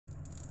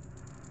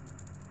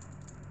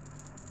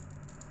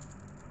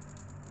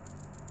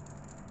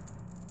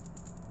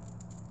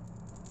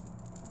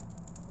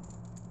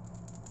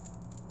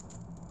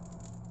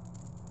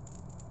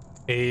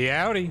Hey,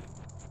 howdy.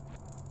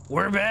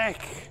 We're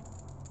back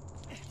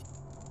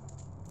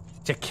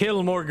to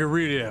kill more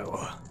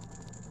Gerudo.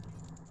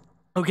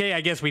 Okay,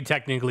 I guess we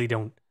technically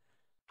don't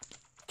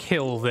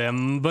kill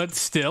them, but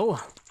still.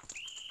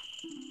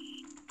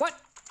 What?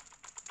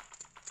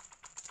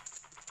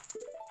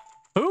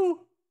 Who?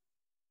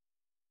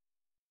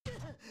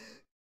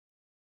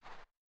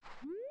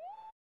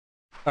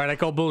 All right, I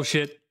call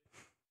bullshit.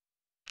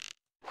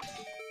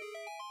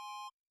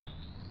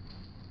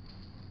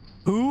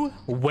 Who?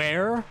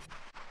 Where?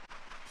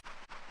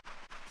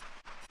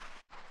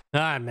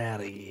 I'm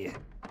out of here.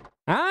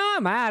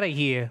 I'm out of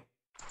here.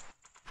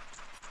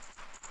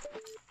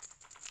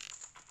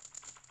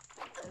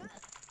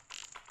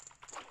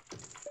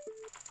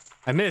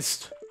 I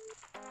missed.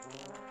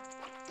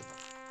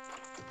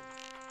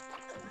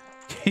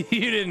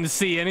 You didn't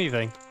see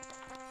anything.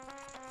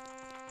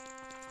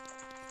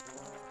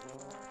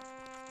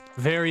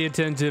 Very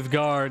attentive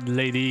guard,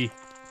 lady.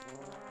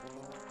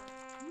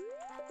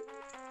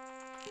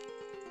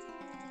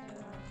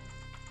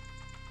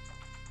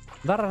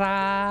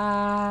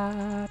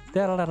 Da-da-da,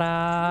 da-da-da,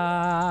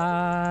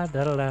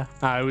 da-da-da.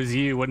 Ah, it was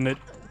you, wasn't it?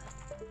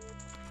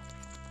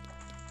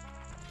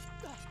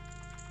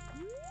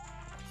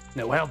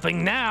 No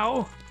helping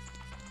now.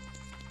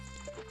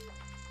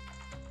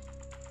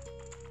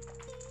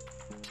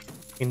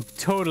 Can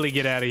totally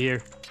get out of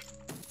here.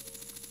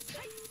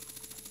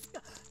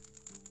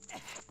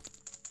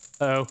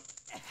 Uh-oh.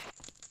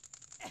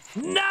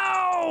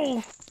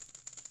 No!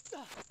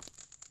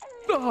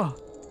 Oh!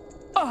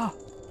 Oh!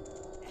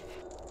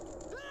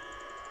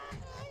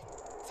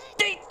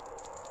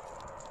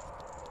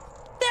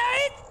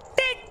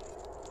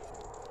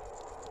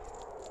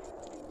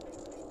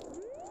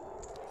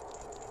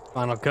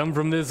 Fine, I'll come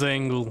from this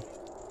angle.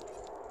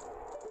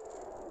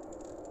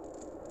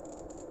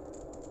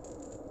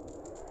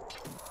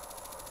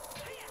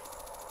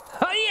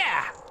 Oh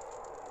yeah!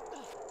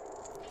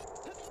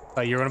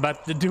 Oh, you're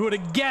about to do it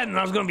again, and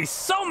I was gonna be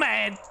so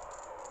mad.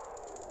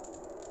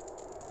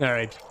 All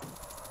right.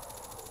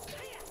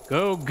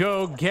 Go,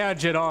 go,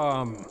 gadget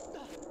arm.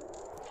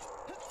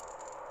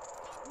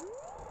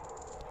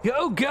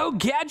 Go, go,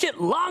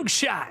 gadget long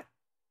shot.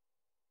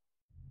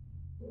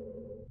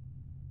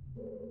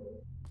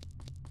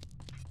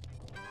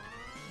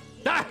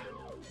 Ah!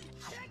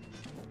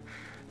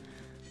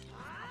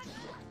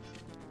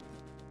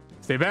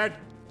 Stay back.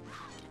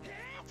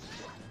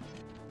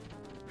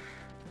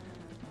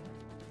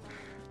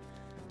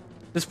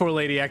 This poor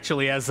lady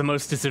actually has the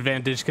most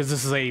disadvantage because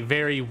this is a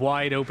very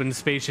wide open,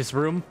 spacious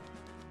room.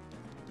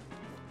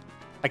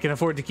 I can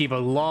afford to keep a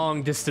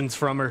long distance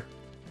from her.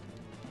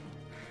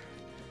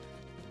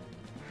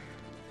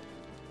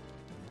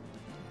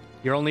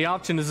 Your only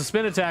option is a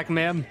spin attack,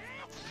 ma'am.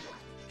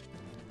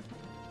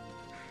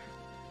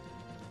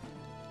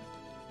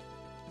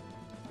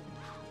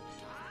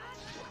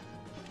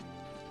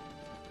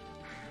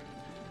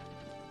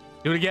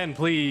 Do it again,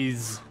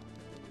 please.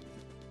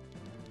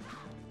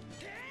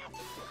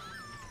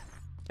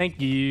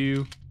 Thank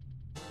you.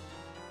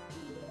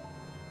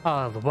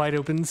 Ah, the wide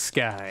open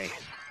sky.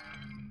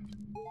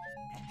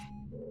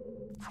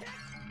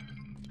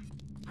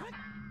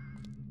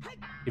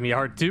 Give me a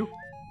heart too.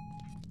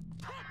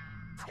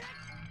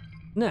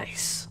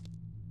 Nice.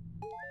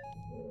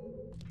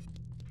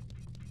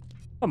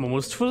 I'm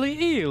almost fully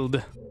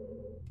healed.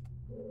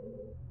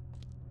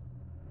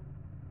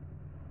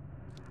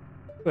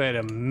 Wait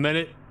a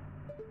minute.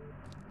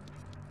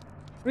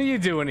 What are you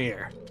doing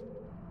here?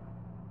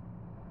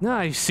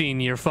 I've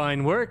seen your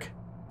fine work.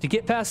 To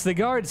get past the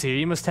guards here,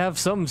 you must have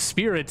some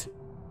spirit.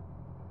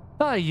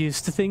 I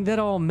used to think that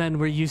all men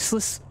were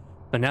useless,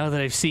 but now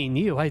that I've seen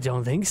you, I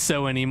don't think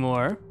so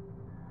anymore.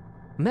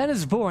 Man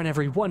is born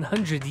every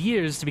 100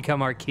 years to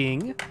become our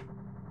king.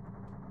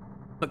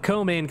 But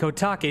Kome and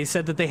Kotake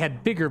said that they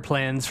had bigger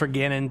plans for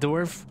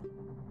Ganondorf.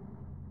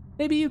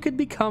 Maybe you could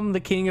become the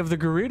king of the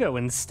Gerudo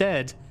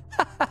instead.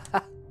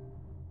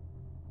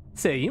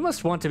 Say, you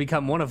must want to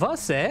become one of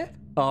us, eh?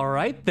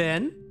 Alright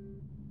then.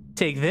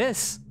 Take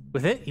this.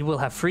 With it, you will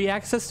have free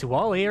access to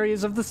all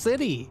areas of the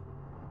city.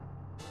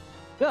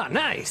 Ah,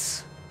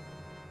 nice.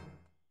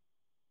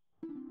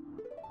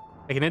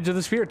 I can enter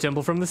the Spirit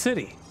Temple from the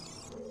city.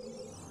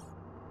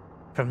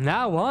 From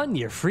now on,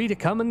 you're free to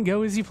come and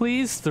go as you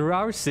please through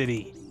our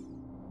city.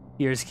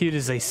 You're as cute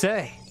as they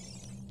say.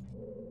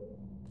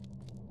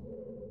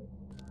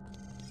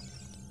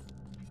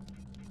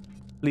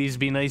 Please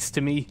be nice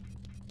to me.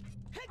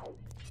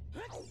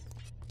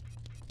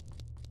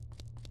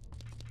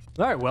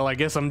 Alright, well, I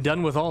guess I'm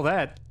done with all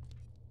that.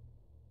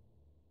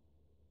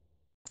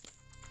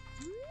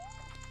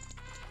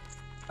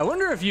 I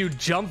wonder if you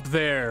jump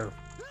there.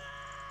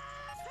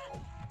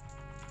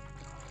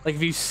 Like,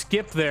 if you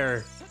skip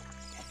there,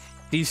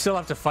 do you still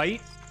have to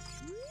fight?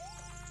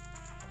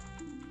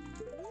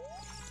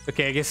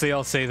 Okay, I guess they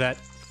all say that.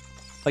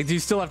 Like, do you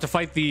still have to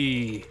fight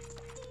the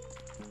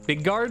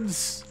big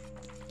guards?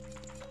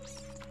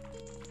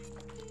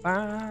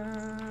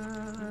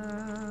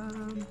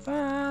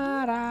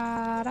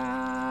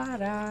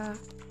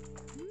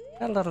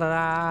 La, la, la, la.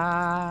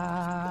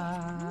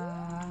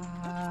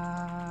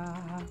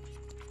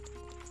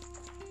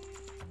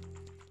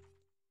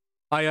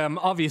 I am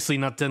obviously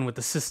not done with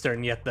the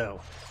cistern yet,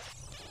 though.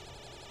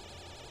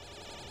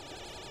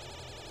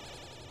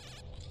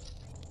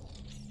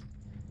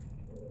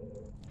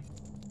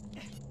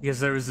 Because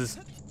there was this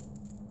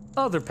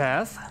other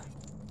path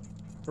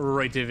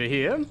right over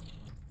here,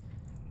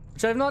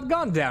 which I've not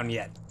gone down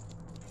yet.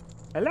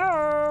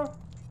 Hello?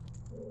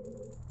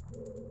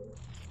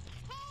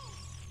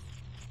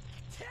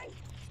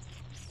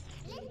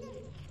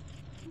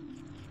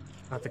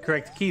 Not the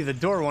correct key, the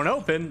door won't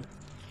open.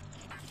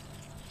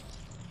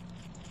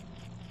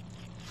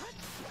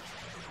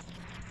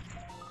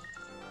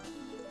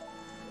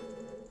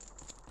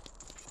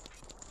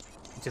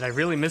 Did I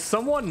really miss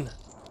someone?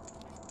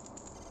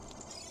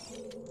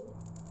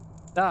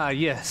 Ah,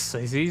 yes,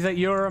 I see that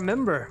you're a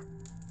member.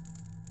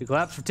 You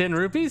collapse for 10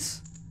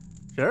 rupees?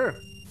 Sure.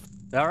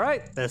 All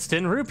right, that's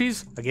 10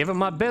 rupees. I gave it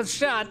my best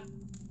shot.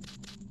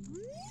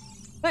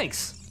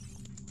 Thanks.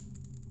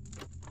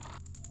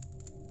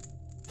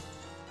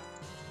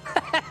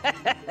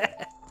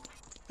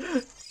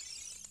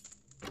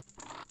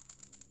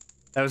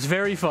 That was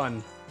very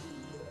fun.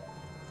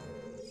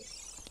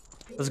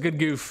 That was a good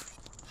goof.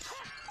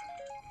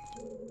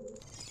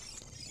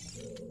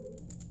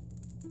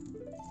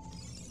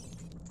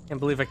 Can't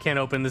believe I can't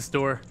open this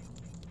door.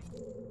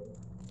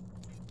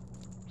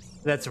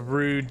 That's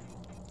rude.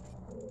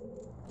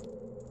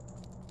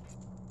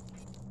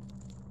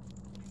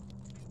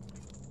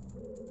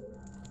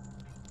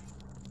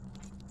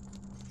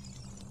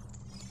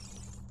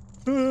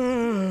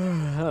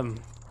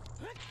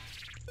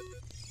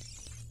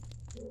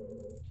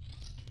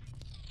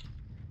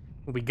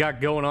 What we got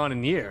going on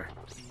in here?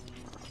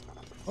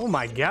 Oh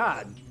my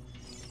god.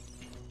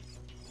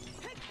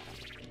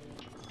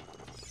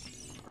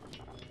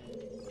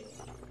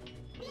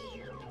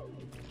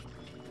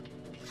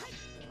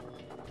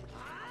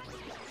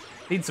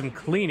 Need some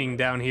cleaning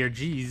down here,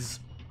 jeez.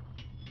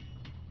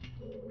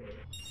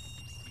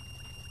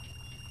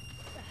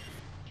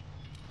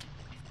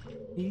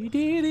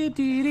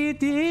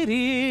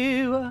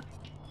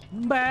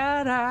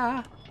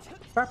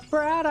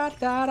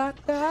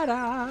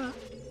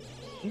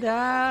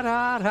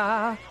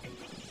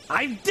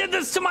 I did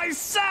this to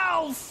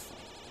myself!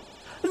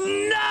 No!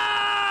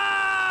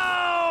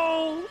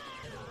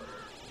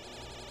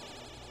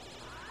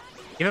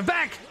 Give it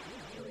back!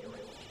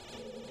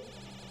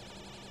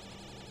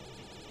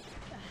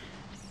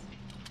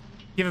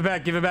 Give it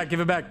back, give it back, give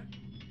it back.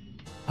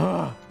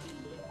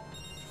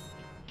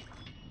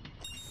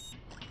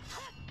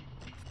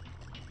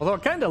 Although I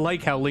kind of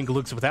like how Link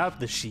looks without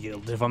the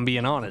shield, if I'm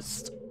being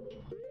honest.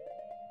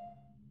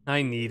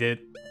 I need it.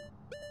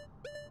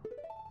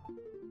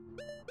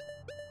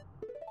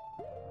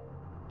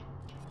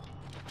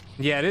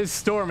 Yeah, it is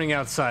storming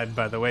outside,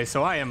 by the way,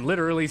 so I am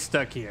literally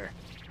stuck here.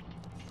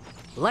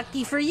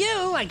 Lucky for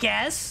you, I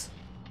guess.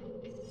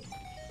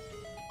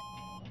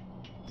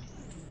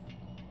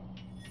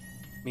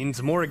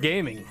 Means more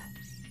gaming.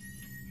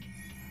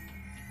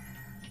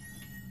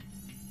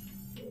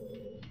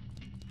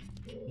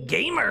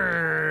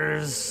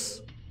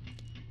 Gamers!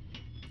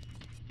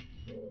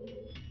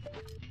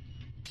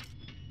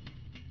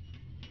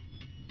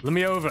 Let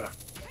me over.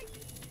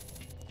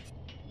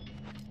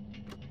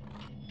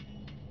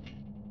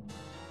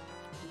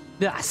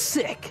 Ah,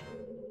 sick.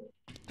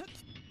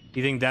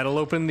 You think that'll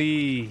open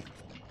the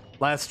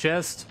last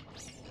chest?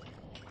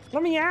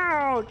 Let me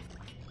out!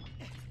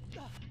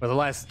 Or the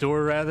last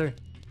door, rather.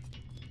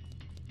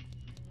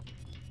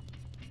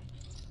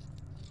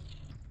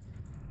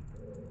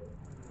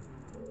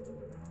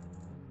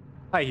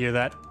 I hear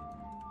that.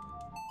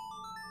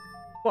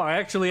 Well, I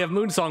actually have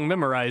Moonsong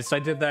memorized. I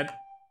did that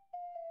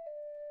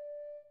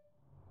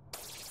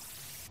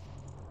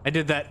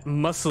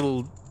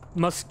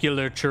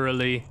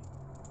musculaturally.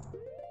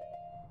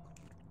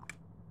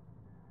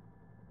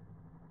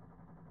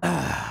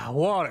 Ah,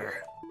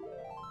 water.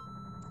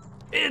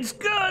 It's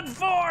good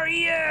for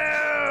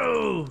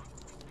you!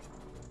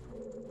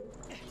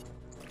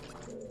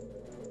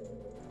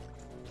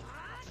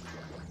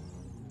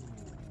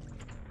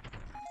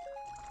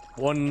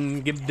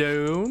 One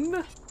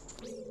Gibdone.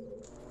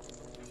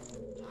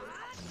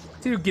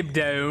 Two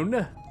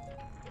Gibdone.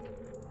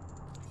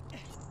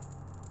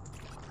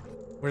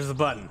 Where's the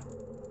button?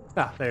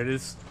 Ah, there it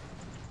is.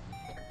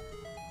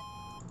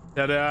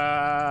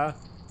 Ta-da!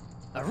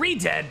 A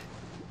re-dead?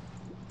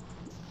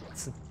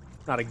 It's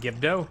not a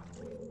Gibdo.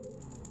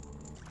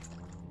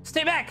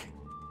 Stay back!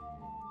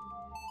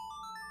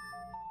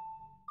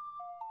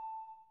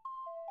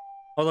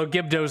 Although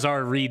Gibdos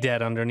are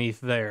re-dead underneath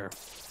their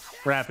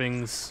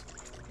wrappings.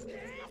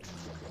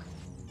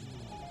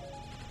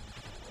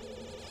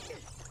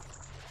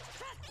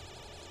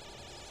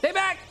 Stay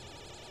back!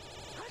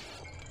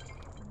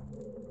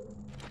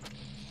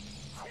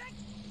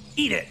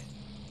 Eat it!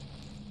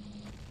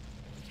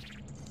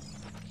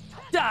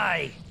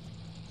 Die!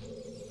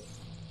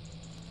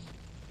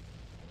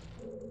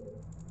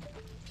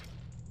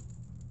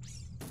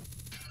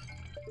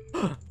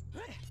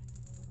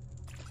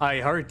 I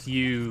heart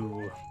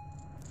you.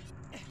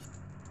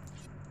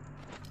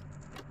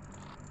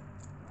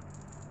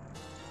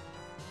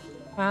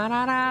 Da,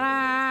 da, da,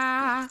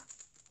 da.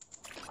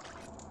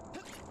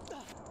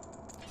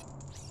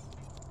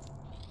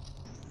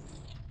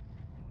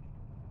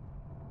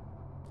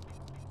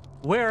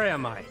 Where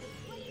am I?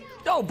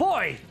 Oh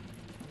boy!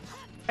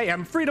 Hey,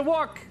 I'm free to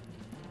walk!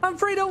 I'm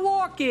free to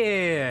walk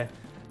here!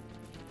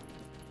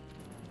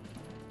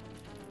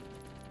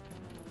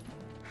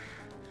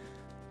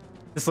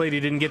 This lady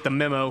didn't get the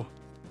memo.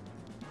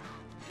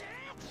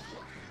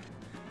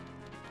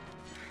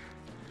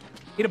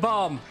 Eat a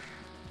bomb!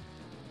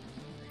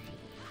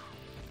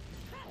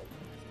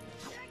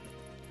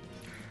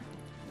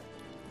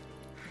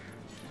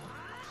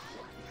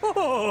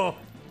 Oh!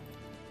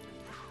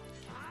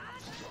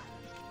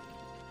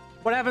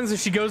 What happens if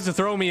she goes to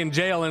throw me in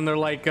jail and they're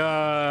like,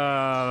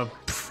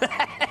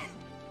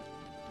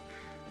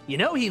 you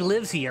know he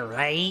lives here,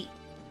 right?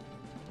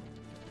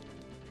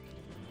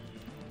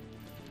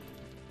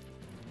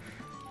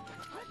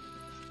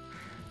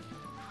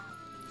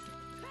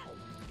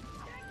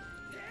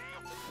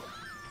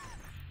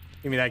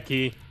 Give me that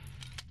key.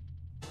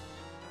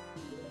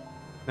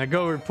 Now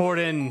go report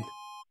in.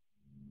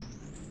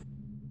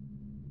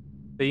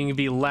 So you can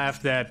be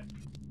laughed at.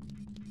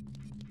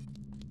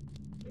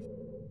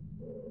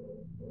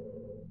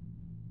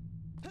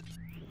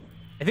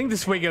 I think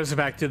this way goes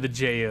back to the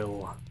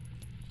jail.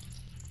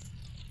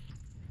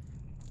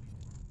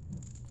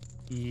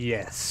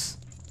 Yes.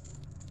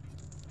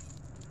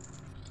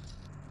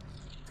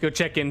 Let's go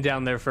check in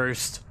down there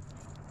first.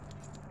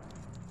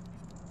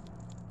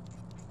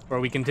 Before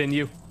we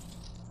continue.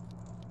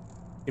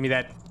 Give me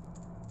that.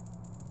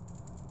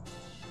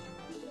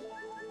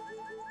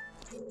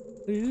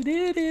 Do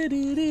do do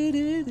do do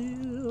do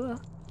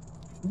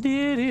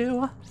do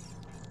do.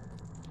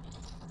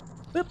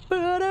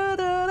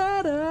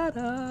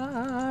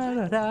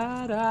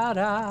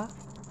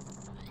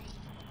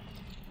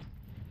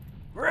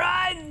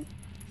 Run!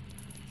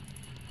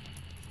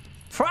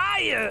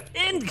 Fire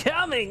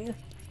incoming!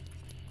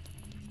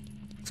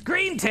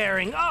 Screen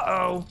tearing,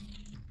 uh-oh.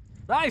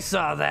 I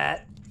saw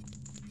that.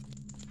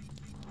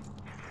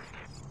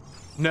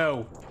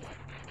 No.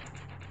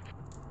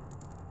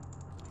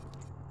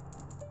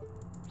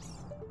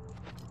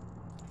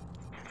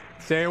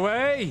 Stay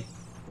away!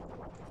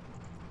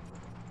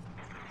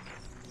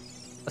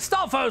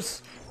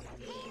 Astolfos!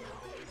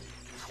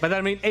 By that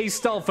I mean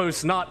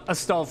Astolfos, not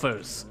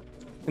Astolfos.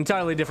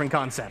 Entirely different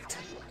concept.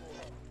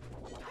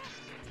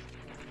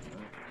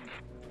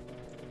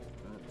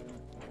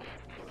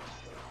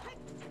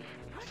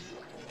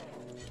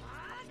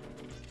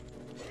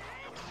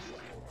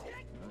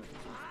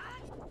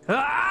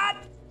 Ah!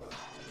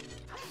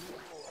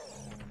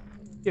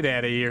 Get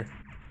out of here.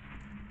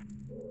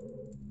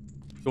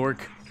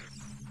 Dork.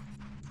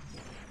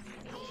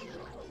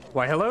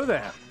 Why, hello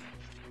there.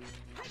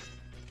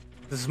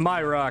 This is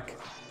my rock.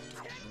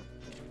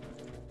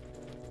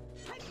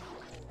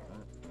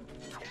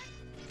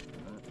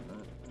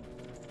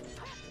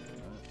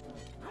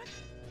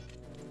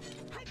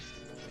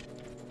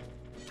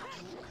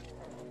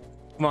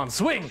 Come on,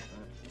 swing!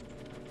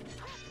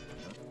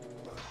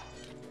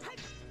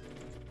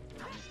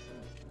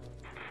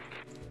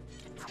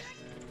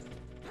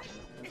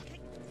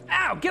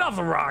 Ow, get off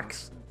the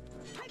rocks!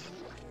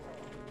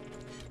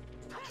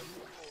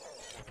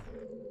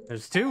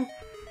 There's two?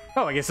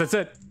 Oh, I guess that's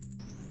it.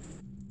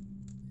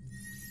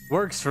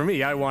 Works for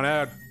me, I want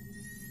out.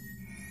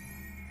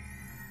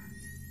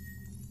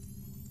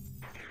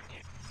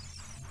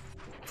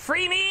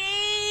 Free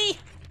me!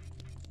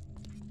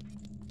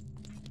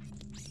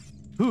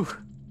 Whew.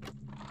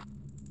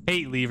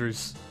 Hate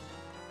levers.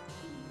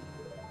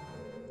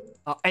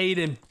 I'll aid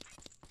him.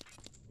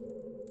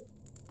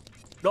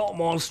 Not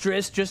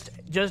monstrous, just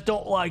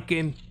don't like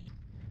him.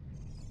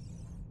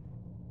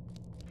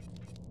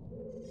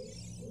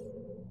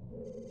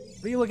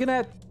 What are you looking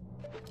at?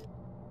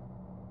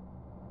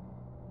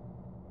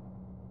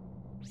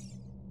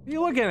 What are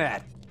you looking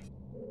at?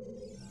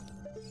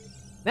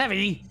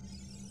 Navi!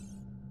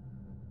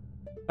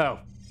 Oh.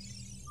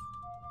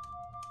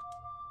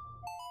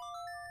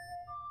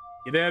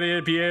 Get out of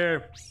here,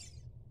 Pierre.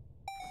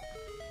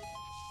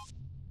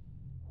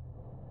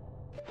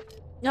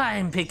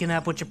 I'm picking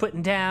up what you're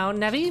putting down,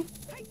 Navi.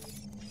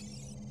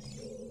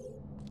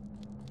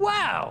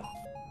 Wow!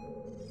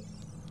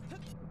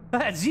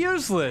 That's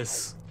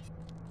useless.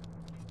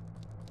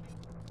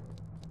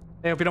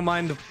 I hope you don't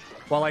mind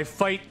while I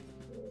fight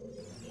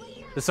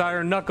this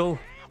iron knuckle.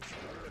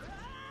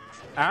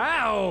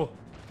 Ow!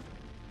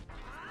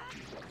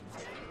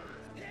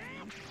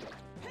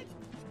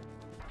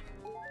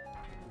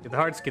 Get the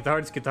hearts, get the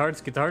hearts, get the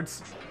hearts, get the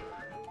hearts.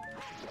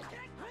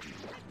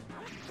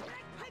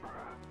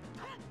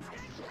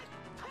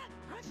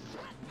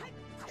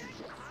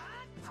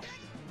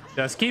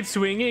 Just keep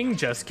swinging,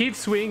 just keep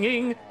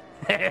swinging.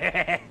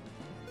 If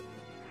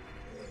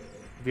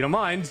you don't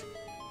mind.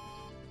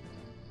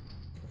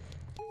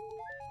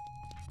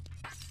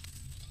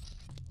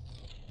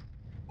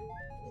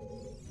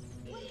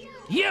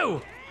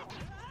 You!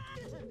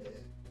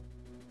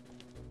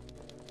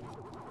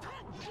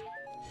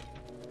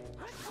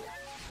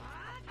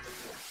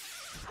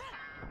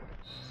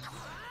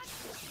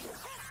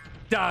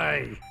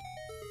 Die!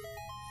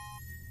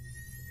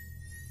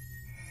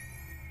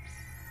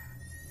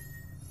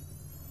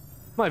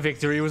 My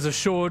victory was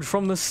assured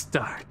from the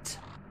start.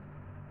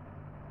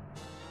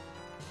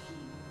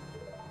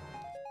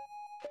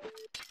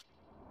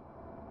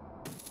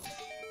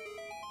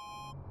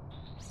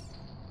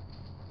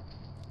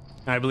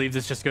 I believe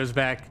this just goes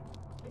back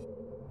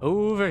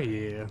over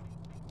here.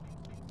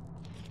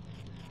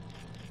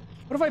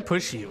 What if I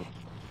push you?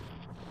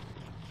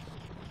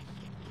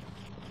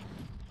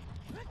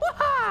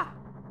 Woohoo!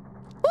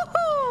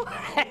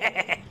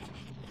 Woohoo!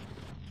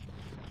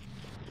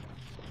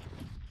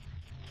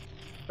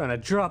 Gonna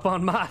drop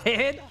on my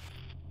head.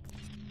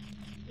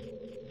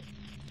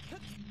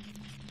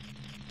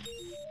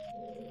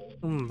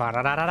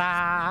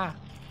 Ba-da-da-da-da.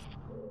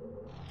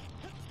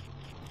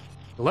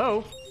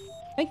 Hello?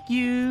 Thank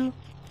you.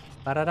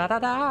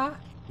 Ba-da-da-da-da.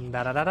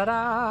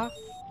 Da-da-da-da-da.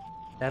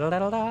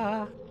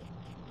 Da-da-da-da-da.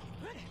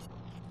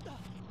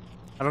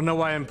 I don't know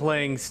why I'm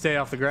playing Stay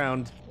Off the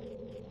Ground.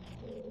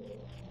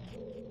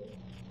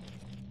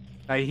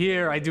 I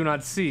hear, I do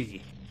not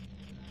see.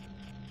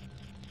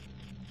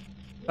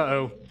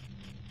 Uh-oh.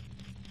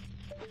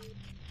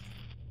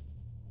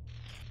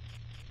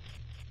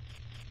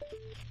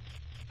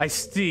 I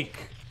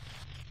steak.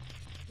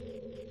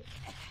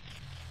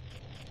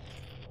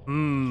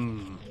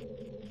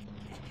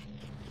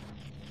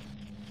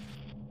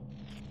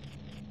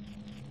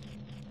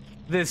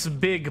 This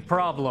big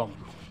problem.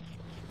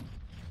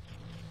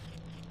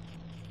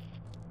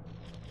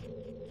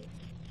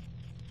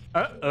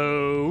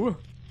 Uh-oh.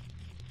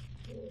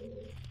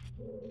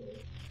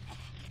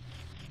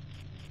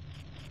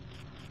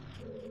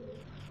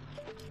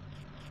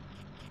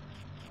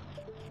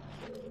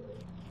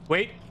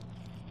 Wait.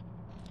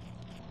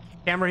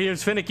 Camera here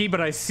is finicky, but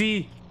I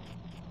see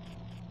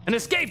an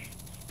escape.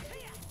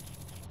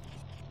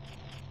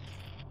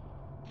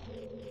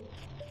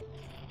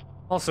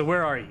 Also,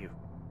 where are you?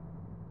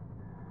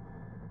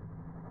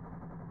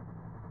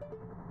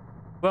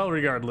 Well,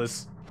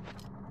 regardless.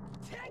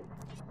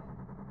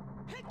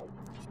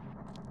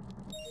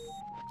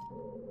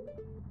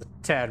 A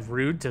tad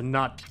rude to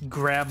not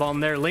grab on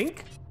their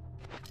link.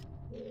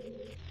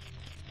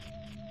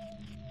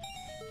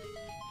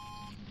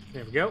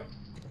 There we go.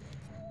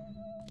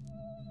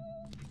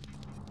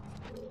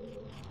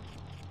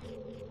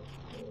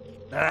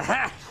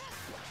 Aha!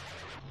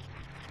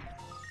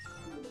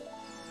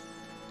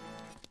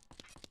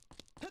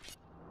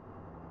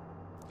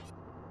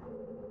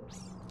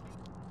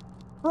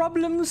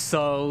 Problem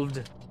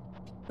solved.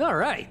 All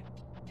right.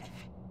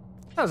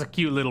 That was a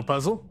cute little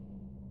puzzle.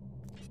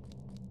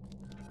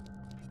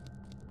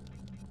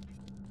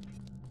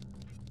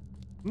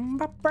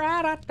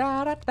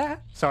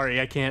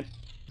 Sorry, I can't.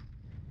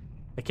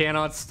 I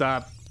cannot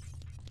stop.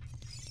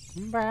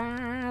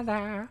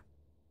 I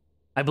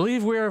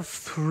believe we're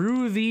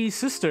through the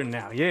cistern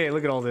now. Yay,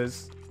 look at all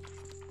this.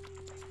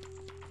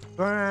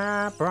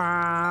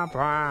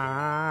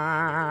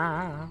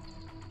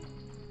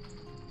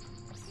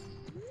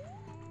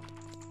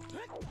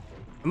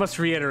 I must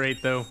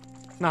reiterate, though,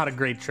 not a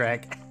great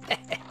track.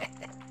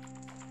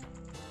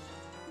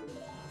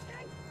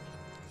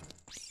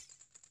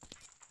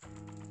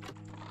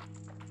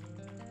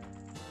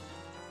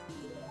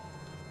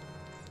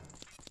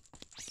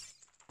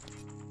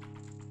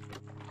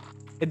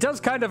 It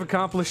does kind of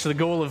accomplish the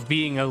goal of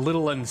being a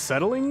little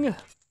unsettling.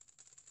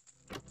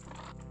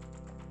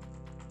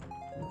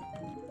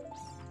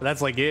 But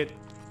that's like it.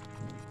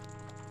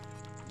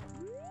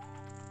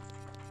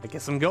 I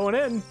guess I'm going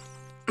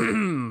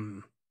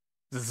in.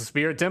 Is this a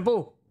spirit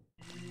temple?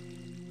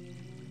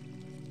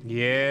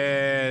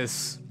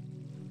 Yes.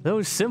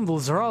 Those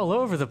symbols are all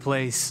over the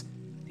place. Do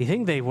you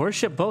think they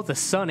worship both the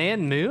sun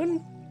and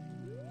moon?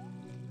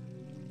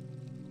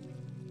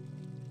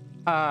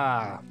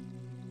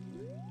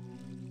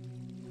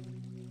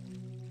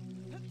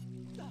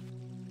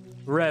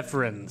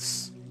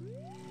 Reference.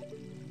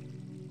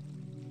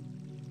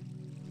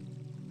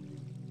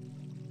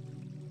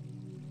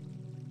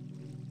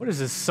 What is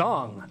this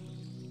song?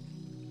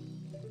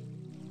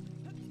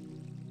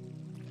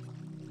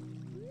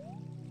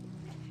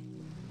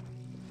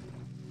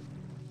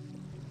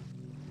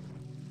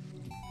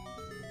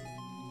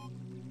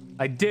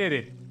 I did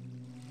it.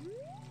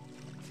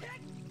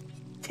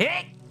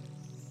 Tick.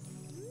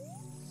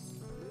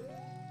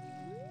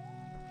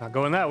 Not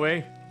going that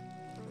way.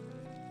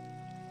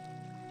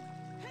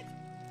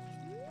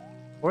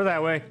 Or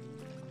that way.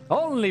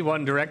 Only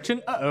one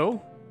direction.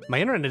 Uh-oh. My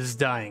internet is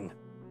dying.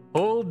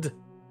 Hold.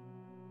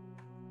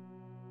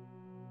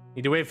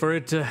 Need to wait for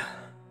it to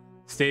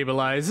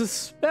stabilize.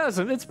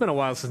 It's been a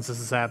while since this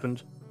has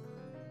happened.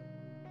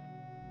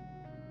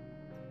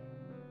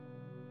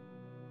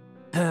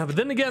 But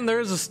then again, there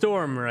is a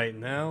storm right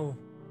now.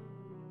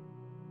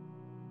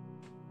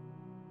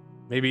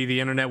 Maybe the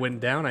internet went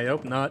down. I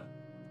hope not.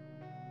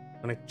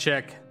 I'm gonna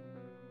check.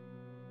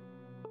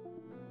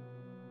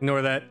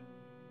 Ignore that.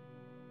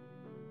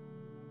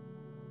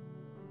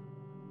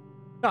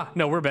 Ah,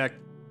 no, we're back.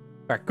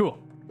 All right, cool.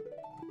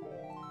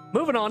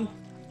 Moving on.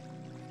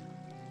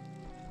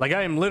 Like,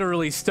 I am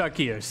literally stuck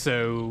here,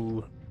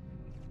 so...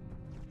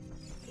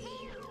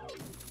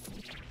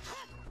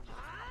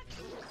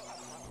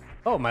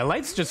 Oh, my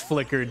lights just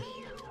flickered.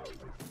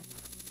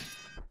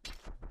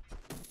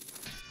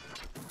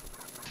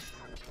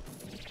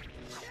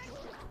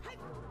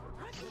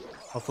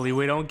 Hopefully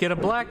we don't get a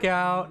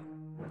blackout.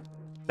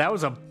 That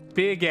was a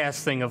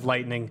big-ass thing of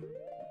lightning.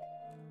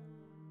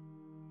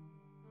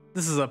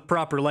 This is a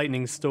proper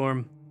lightning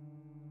storm.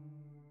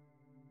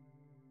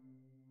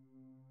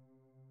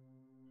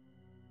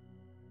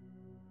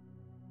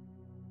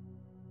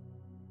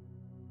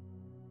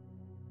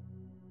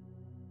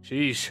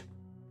 Sheesh.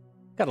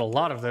 Got a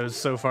lot of those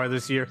so far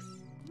this year.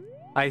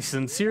 I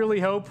sincerely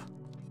hope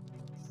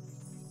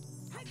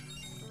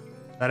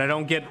that I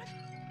don't get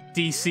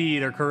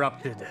DC'd or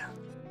corrupted.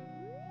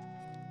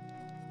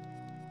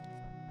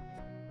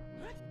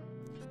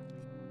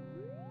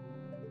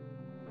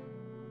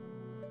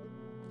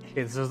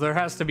 Okay, so there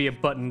has to be a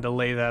button to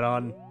lay that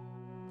on.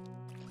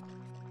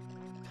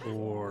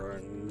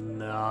 Or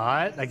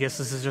not. I guess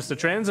this is just a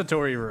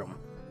transitory room.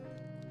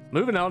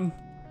 Moving on.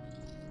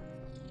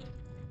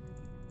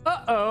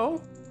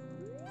 Uh-oh.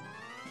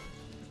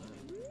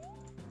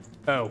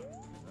 Oh.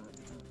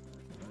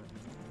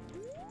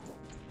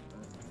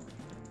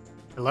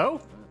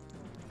 Hello?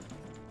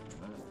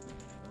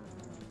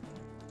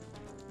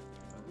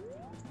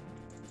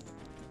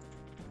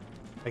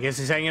 I guess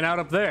he's hanging out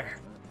up there.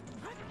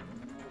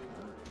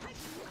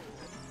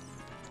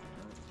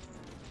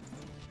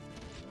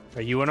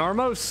 Are you an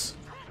Armos?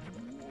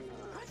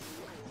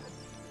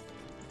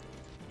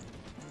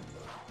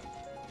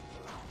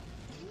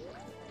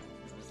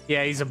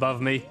 Yeah, he's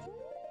above me.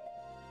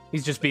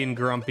 He's just being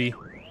grumpy.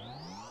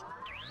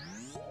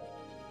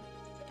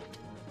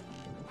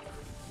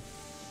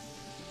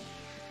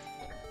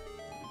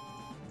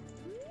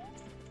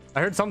 I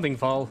heard something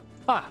fall.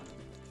 Ah.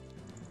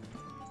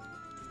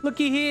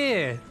 Looky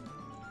here.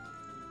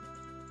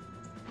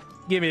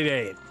 Give me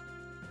that.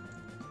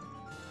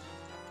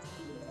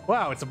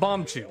 Wow, it's a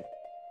bomb chew.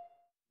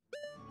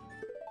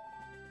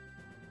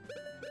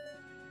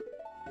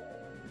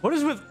 What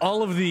is with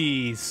all of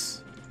these?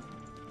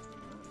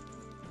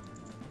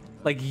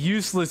 Like,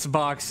 useless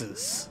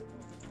boxes.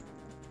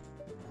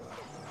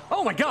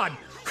 Oh my god!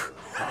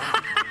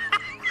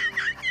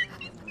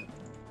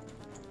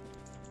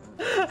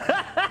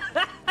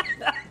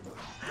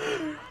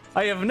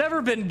 I have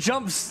never been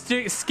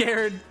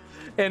scared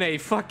in a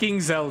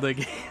fucking Zelda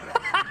game.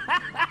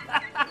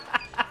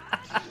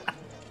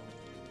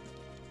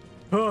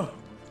 Oh.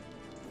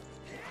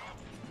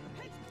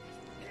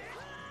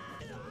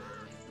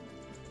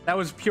 That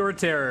was pure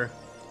terror.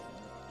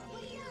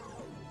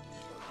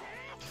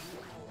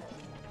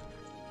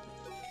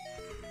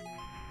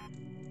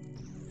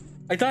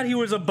 I thought he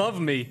was above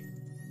me.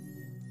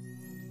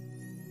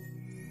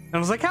 And I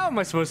was like, how am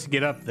I supposed to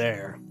get up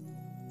there?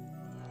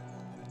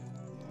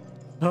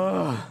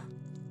 Ugh.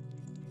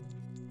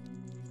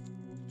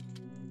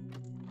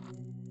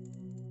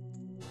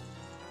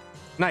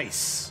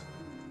 Nice.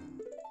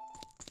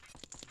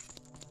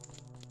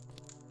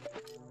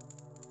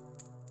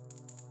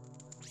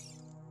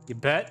 You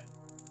bet?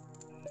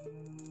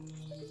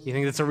 You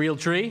think that's a real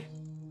tree?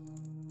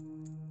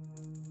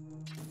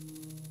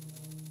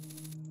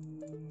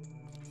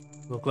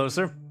 A little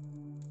closer.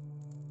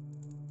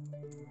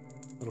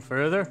 A little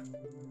further.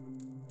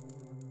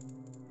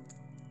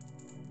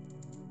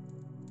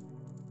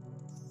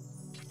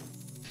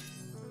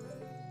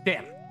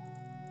 Damn.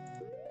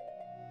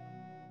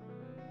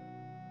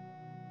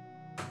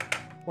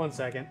 1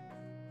 second.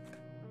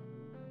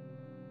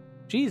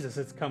 Jesus,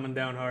 it's coming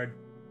down hard.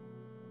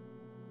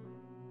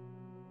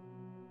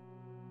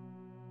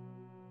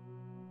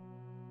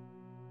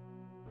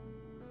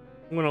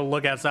 I'm gonna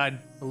look outside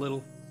a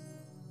little.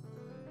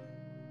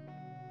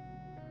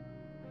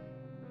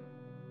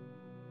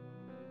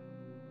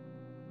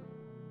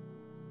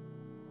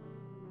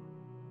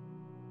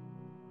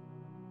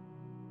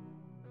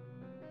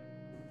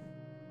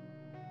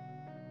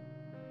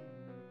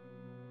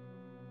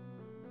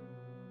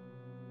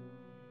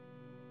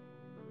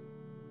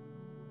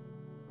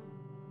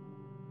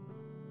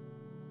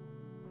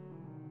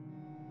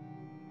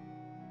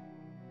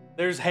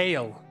 There's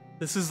hail.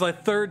 This is the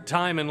third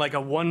time in like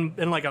a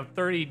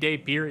 30-day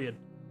period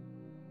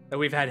that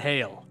we've had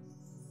hail.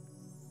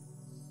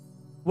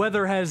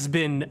 Weather has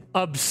been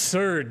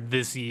absurd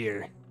this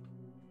year.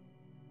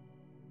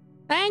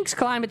 Thanks,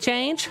 climate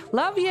change.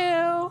 Love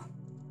you.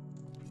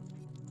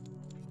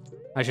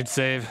 I should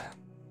save.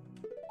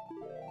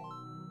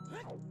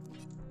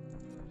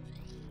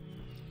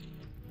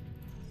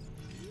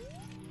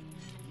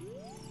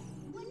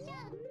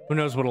 Who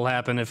knows what'll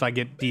happen if I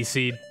get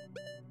DC'd.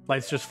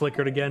 Lights just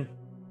flickered again.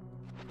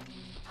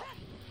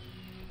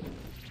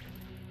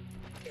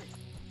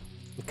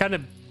 I'm kind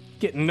of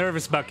getting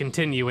nervous about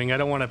continuing. I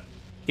don't want to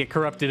get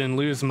corrupted and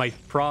lose my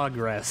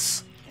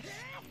progress.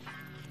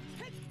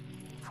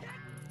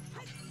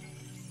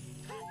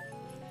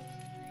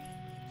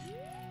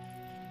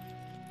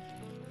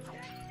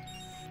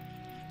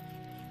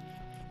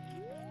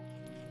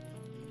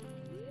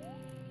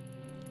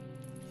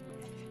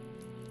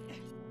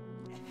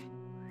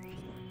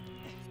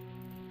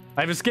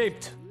 I've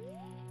escaped.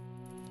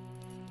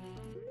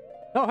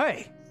 Oh,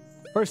 hey.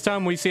 First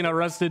time we've seen a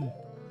rusted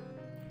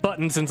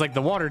button since, like,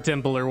 the water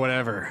temple or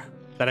whatever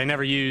that I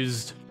never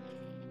used.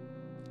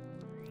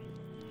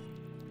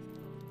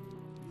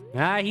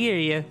 I hear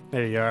you.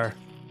 There you are.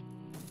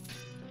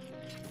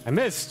 I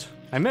missed.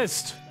 I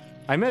missed.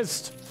 I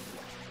missed.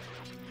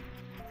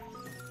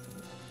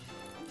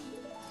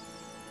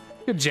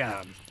 Good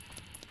job.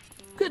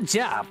 Good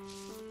job.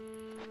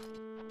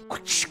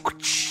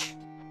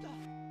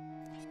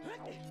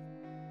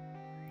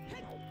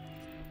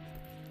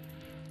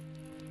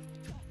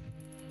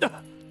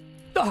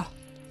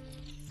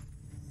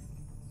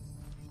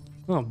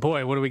 Oh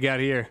boy, what do we got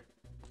here?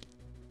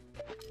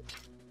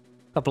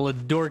 Couple of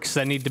dorks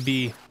that need to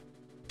be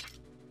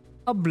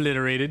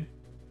obliterated.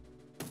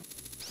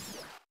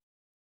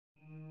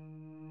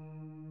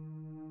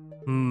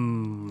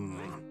 Hmm.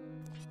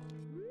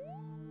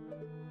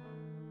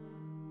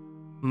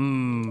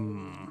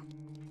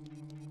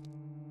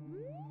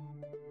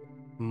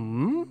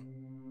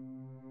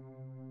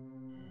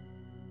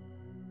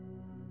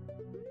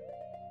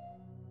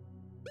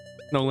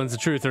 Nolan's the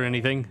truth or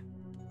anything.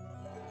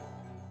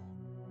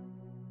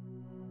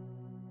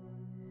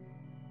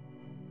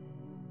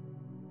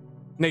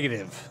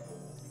 Negative.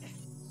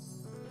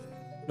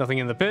 Nothing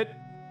in the pit.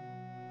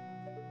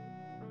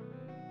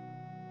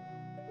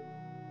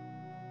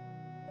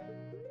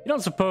 You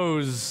don't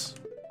suppose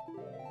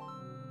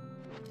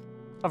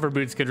hover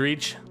boots could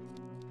reach?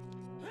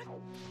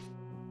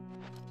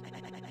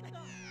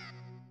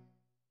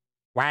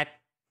 What?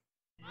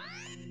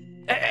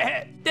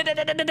 I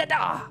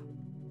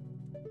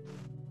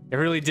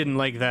really didn't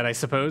like that, I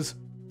suppose.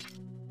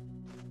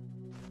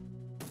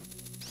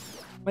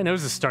 My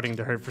nose is starting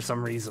to hurt for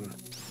some reason.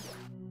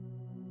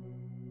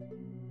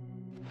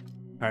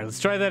 All right, let's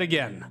try that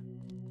again.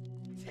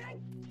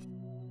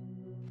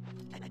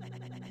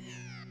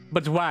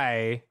 But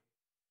why?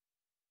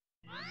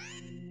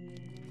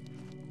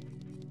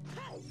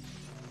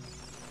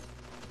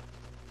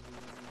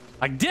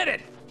 I did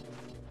it!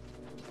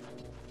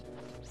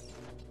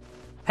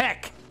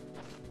 Heck!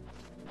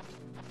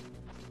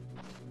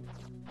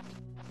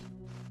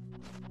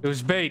 It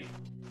was bait.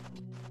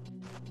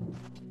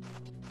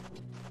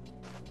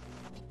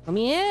 Let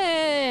me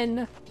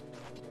in!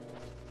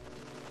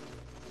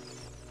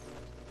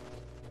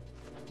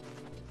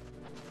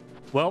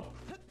 Well.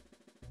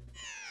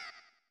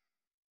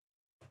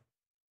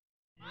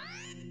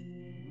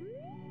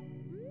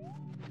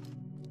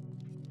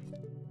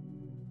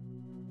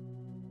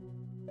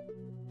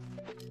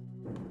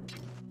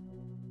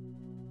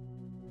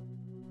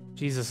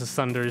 Jesus, the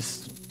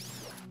thunders.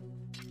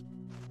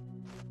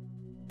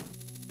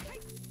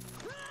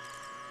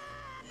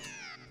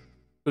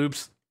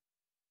 Oops.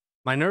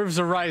 My nerves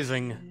are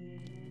rising.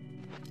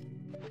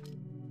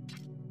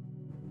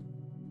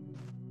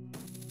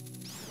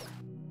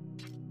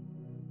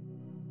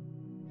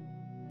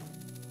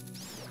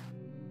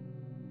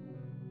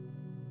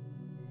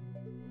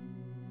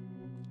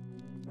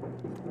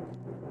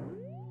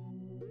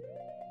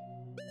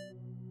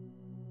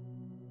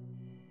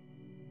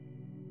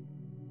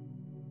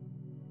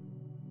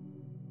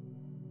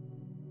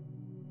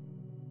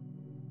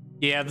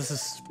 Yeah, this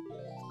is...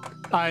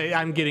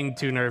 I'm getting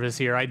too nervous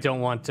here. I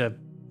don't want to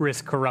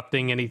risk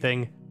corrupting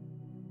anything.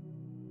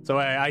 So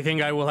I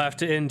think I will have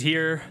to end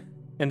here.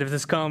 And if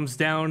this calms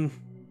down,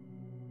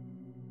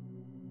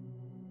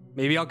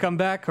 maybe I'll come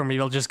back, or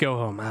maybe I'll just go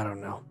home. I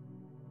don't know.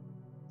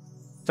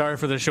 Sorry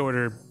for the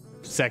shorter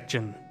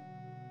section,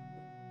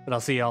 but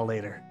I'll see y'all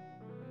later.